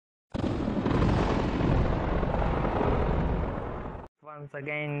Once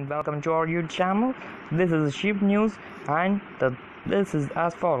again, welcome to our YouTube channel. This is ship news, and this is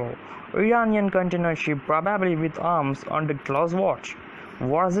as follows. Iranian container ship probably with arms under close watch.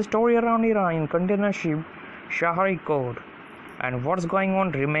 What's the story around Iranian container ship SHAHR E KORD, and what's going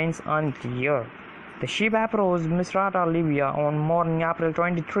on remains unclear. The ship approached Misrata Libya on morning April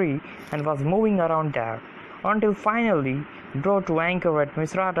 23 and was moving around there until finally brought to anchor at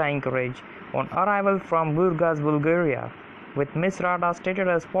Misrata anchorage on arrival from Burgas, Bulgaria, with Misrata stated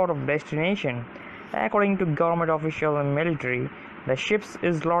as port of destination. According to government officials and military, the ship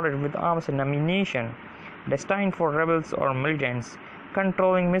is loaded with arms and ammunition destined for rebels or militants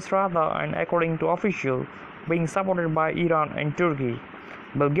controlling Misrata, and according to officials, being supported by Iran and Turkey.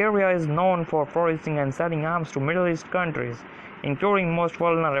 Bulgaria is known for producing and selling arms to Middle East countries, including most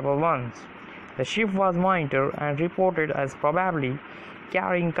vulnerable ones. The ship was monitored and reported as probably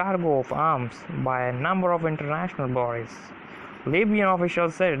carrying cargo of arms by a number of international bodies. Libyan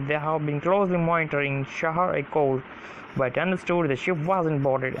officials said they have been closely monitoring SHAHR E KORD, but understood the ship wasn't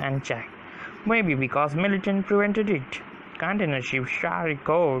boarded and checked, maybe because militants prevented it. Container ship SHAHR E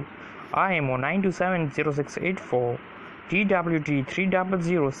KORD, IMO 9270684, TWT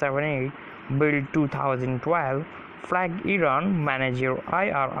 30078, built 2012, flag Iran, manager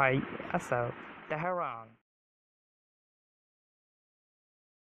IRISL, Tehran.